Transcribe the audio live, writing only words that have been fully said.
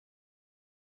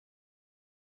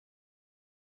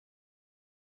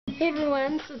Hey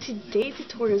everyone, so today's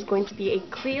tutorial is going to be a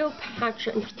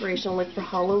Cleopatra inspirational look for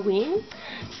Halloween.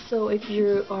 So if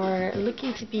you are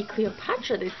looking to be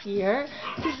Cleopatra this year,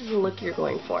 this is the look you're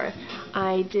going for.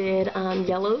 I did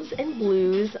yellows and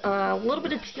blues, a little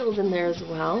bit of teals in there as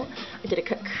well. I did a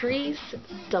cut crease,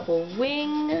 double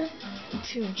wing,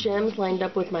 2 gems lined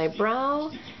up with my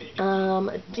brow,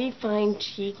 defined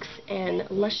cheeks, and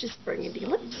luscious burgundy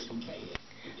lips.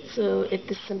 So if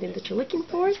this is something that you're looking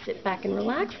for, sit back and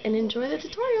relax and enjoy the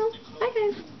tutorial. Bye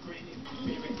guys!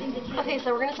 Okay,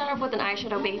 so we're going to start off with an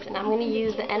eyeshadow base, and I'm going to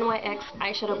use the NYX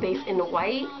eyeshadow base in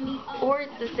white, or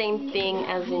it's the same thing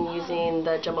as in using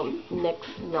the Jumbo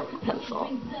NYX Milk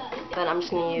Pencil. But I'm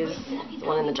just going to use the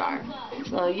one in the jar.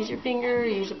 So use your finger,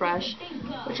 use a brush,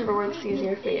 whichever works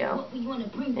easier for you.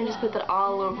 And just put that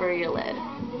all over your lid.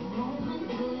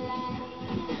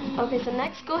 Okay, so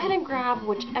next go ahead and grab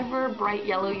whichever bright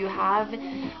yellow you have.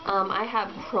 I have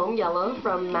Chrome Yellow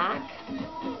from MAC.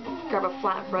 Grab a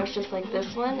flat brush just like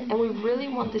this one, and we really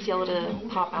want this yellow to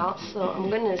pop out, so I'm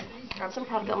going to grab some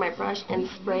product on my brush and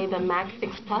spray the MAC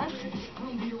Fix Plus.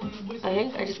 I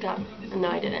think I just got, no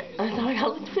I didn't, I thought I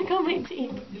got lipstick on my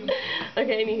teeth.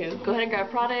 Okay, anywho, go ahead and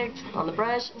grab product on the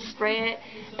brush, spray it,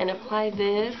 and apply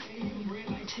this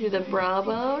to the brow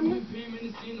bone.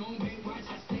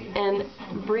 And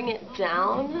bring it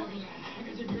down,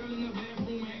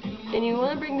 and you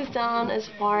want to bring this down as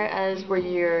far as where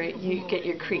you get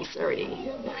your crease already,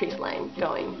 the crease line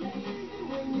going.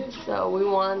 So we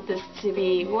want this to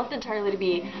be, we want the entire lid to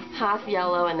be half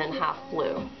yellow and then half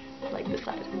blue, like this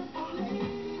side.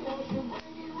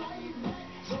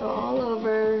 So all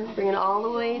over, bring it all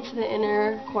the way to the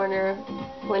inner corner,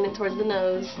 point it towards the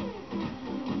nose,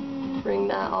 bring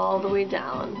that all the way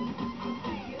down.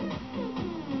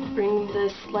 Bring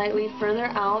this slightly further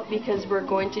out because we're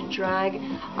going to drag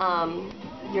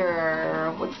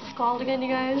your, what's this called again, you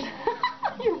guys?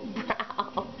 Your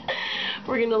brow.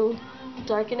 We're going to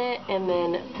darken it and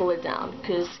then pull it down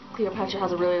because Cleopatra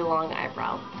has a really long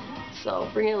eyebrow. So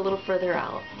bring it a little further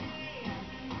out.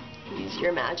 Use your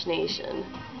imagination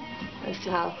as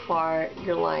to how far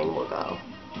your line will go.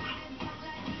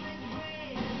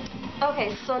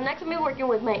 Okay, so next I'm going to be working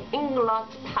with my Inglot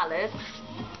palettes.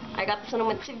 I got this when I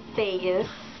went to Vegas.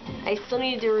 I still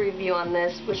need to do a review on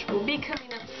this, which will be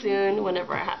coming up soon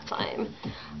whenever I have time.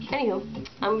 Anywho,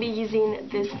 I'm going to be using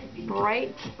this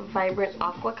bright, vibrant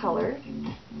aqua color.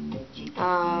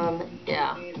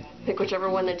 Yeah, pick whichever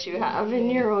one that you have in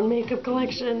your own makeup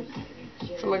collection.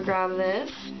 So I'm going to grab this.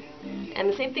 And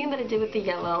the same thing that I did with the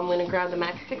yellow, I'm going to grab the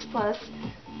MAC Fix Plus,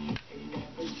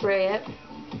 spray it,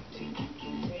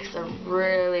 because I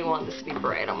really want this to be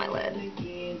bright on my lid.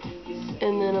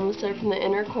 And then I'm going to start from the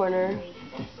inner corner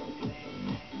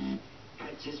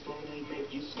and just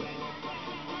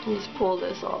pull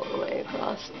this all the way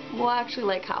across. Well, actually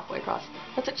like halfway across.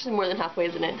 That's actually more than halfway,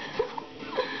 isn't it?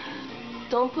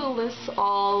 Don't pull this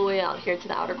all the way out here to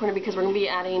the outer corner because we're going to be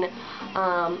adding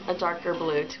a darker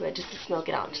blue to it just to smoke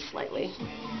it out just slightly.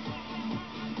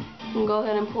 And go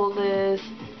ahead and pull this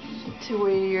to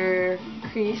where your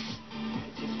crease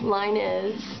line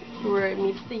is, where it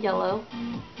meets the yellow.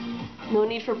 No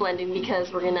need for blending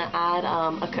because we're going to add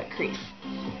a cut crease.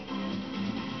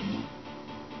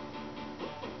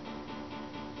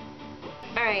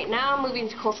 Alright, now I'm moving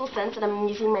to Coastal Scents, and I'm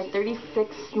using my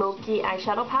 36 Smoky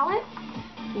eyeshadow palette.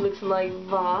 It looks like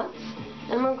that.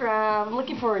 And I'm going to grab, I'm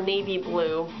looking for a navy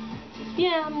blue.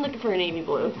 Yeah, I'm looking for a navy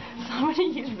blue. So I'm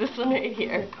going to use this one right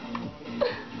here.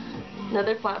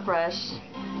 Another flat brush.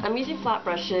 I'm using flat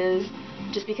brushes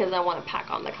just because I want to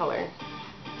pack on the color.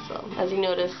 So, as you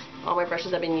notice, all my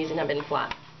brushes I've been using have been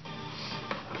flat.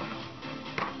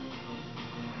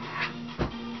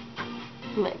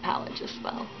 My palette just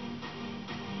fell.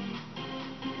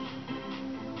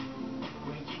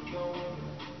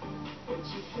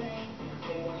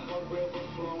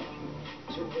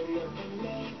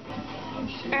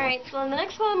 Alright, so the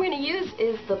next one I'm going to use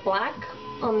is the black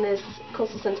on this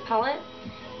Coastal Scents palette.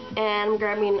 And I'm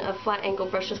grabbing a flat angle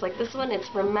brush just like this one. It's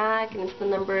from MAC and it's the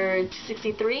number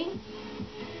 263.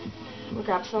 I'll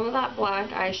grab some of that black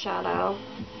eyeshadow.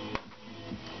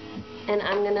 And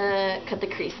I'm going to cut the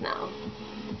crease now.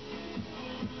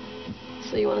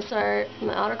 So you want to start from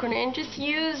the outer corner and just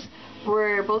use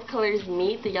where both colors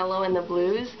meet, the yellow and the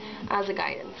blues, as a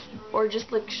guidance. Or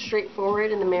just look straight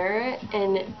forward in the mirror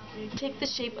and take the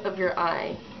shape of your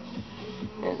eye.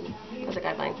 And as a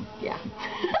guideline, yeah.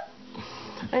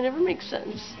 I never make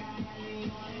sense.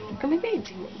 Or maybe I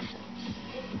do make sense.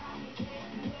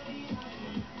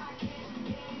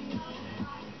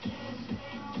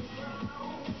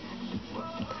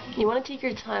 You want to take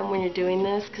your time when you're doing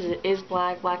this because it is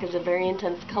black. Black is a very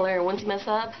intense color, and once you mess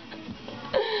up,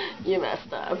 you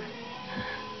messed up.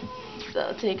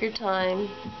 So take your time.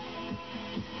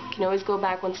 You can always go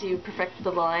back once you perfected the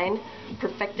line.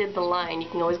 You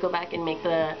can always go back and make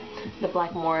the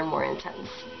black more and more intense.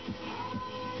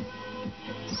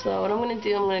 So what I'm going to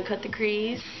do, I'm going to cut the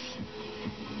crease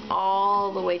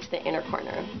all the way to the inner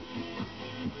corner.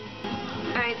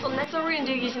 Alright, so next what we're going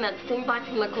to do, using that same black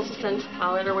from the Coastal Scents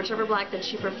palette, or whichever black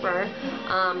that you prefer,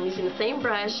 using the same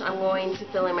brush, I'm going to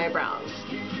fill in my brows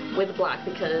with black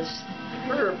because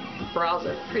her brows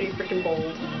are pretty freaking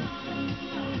bold.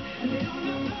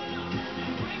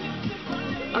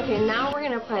 Okay, now we're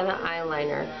going to apply the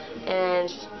eyeliner, and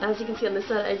as you can see on this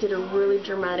side, I did a really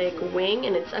dramatic wing,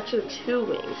 and it's actually 2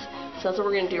 wings, so that's what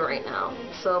we're going to do right now.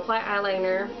 So apply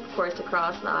eyeliner, of course,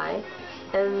 across the eye,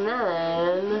 and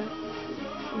then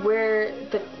where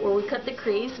we cut the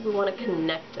crease, we want to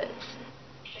connect it.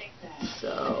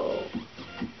 So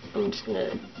I'm just going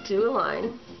to do a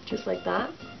line, just like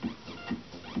that,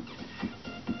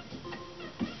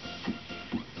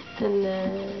 and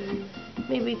then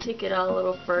maybe take it out a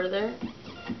little further,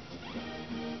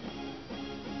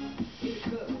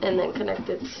 and then connect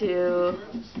it to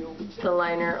the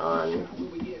liner on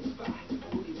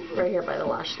right here by the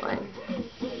lash line.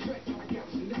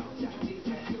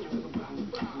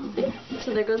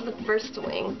 So there goes the first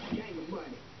wing.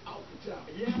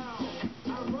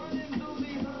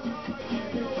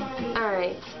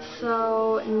 Alright,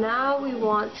 so now we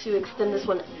want to extend this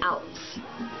one out.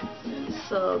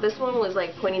 So this one was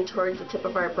like pointing towards the tip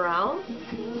of our brow,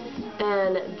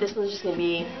 and this one's just going to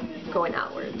be going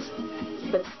outwards,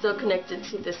 but still connected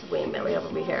to this wing that we have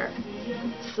over here.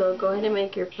 So go ahead and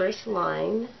make your first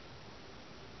line,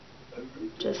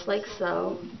 just like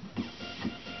so,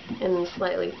 and then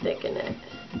slightly thicken it.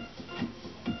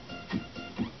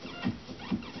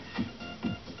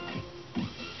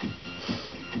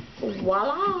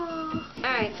 Voila!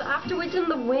 Alright, so after we've done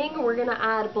the wing, we're going to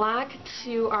add black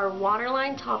to our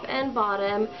waterline, top and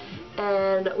bottom,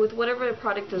 and with whatever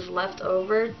product is left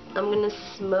over, I'm going to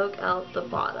smoke out the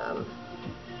bottom.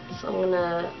 So I'm going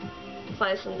to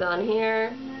apply some down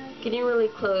here, getting really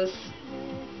close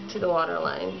to the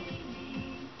waterline.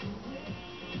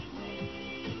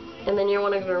 And then you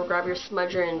want to grab your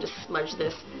smudger and just smudge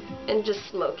this and just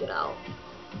smoke it out.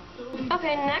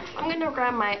 Okay, next I'm going to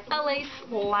grab my LA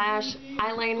Slash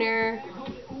eyeliner,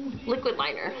 liquid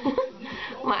liner.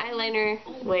 My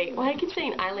eyeliner, wait, why do I keep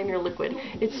saying eyeliner liquid?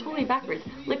 It's totally backwards.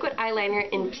 Liquid eyeliner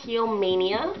in Peel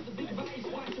Mania.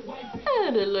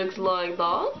 And it looks like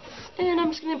that. And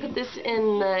I'm just going to put this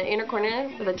in the inner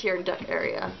corner of the tear duct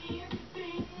area.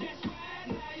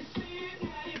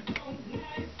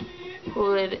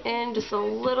 Pull it in just a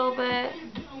little bit.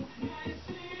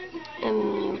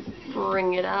 And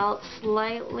bring it out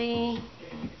slightly,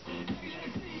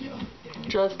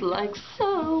 just like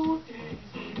so.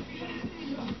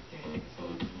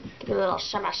 Get a little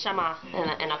shama shama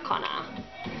in a corner.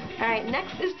 Alright,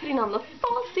 next is putting on the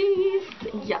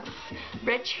falsies. Yes,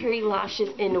 red cherry lashes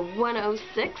in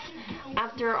 106.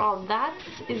 After all that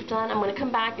is done, I'm going to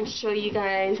come back and show you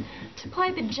guys to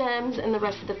apply the gems and the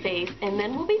rest of the face, and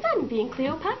then we'll be done being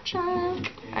Cleopatra.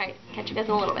 Alright, catch you guys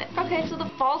in a little bit. Okay, so the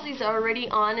falsies are already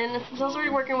on, and since I was already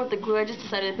working with the glue, I just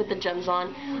decided to put the gems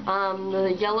on.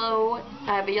 The yellow,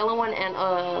 I have a yellow one and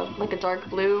like a dark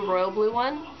blue, royal blue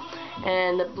one.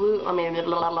 And the blue, I mean, blah,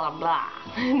 blah, blah, blah.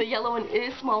 The yellow one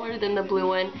is smaller than the blue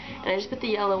one, and I just put the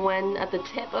yellow one at the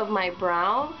tip of my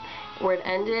brow where it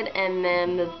ended, and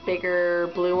then the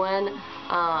bigger blue one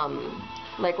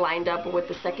like lined up with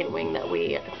the second wing that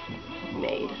we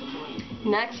made.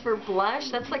 Next for blush,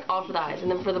 that's like all for the eyes,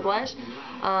 and then for the blush,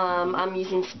 I'm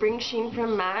using Spring Sheen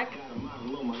from MAC,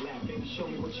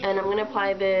 and I'm going to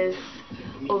apply this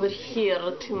over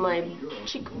here to my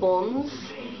cheekbones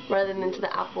rather than to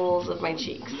the apples of my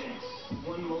cheeks.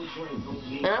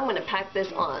 And I'm going to pack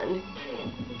this on.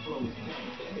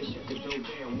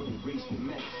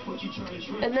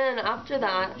 And then after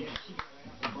that,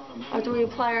 after we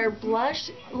apply our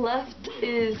blush, what's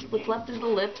left is the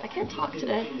lips. I can't talk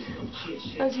today,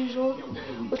 as usual.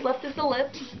 What's left is the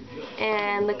lips,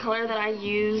 and the color that I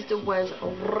used was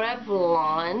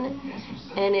Revlon,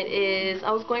 and it is,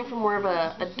 I was going for more of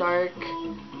a dark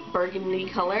burgundy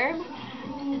color,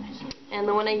 and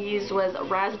the one I used was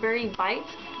Raspberry Bite,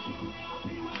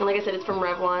 and like I said, it's from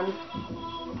Revlon.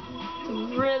 It's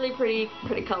a really pretty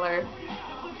color.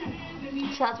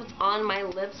 So that's what's on my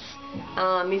lips.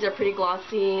 These are pretty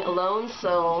glossy alone,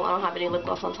 so I don't have any lip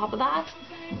gloss on top of that.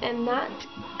 And that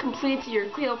completes your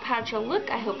Cleopatra look.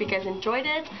 I hope you guys enjoyed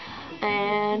it.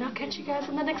 And I'll catch you guys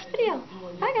in the next video.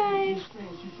 Bye guys!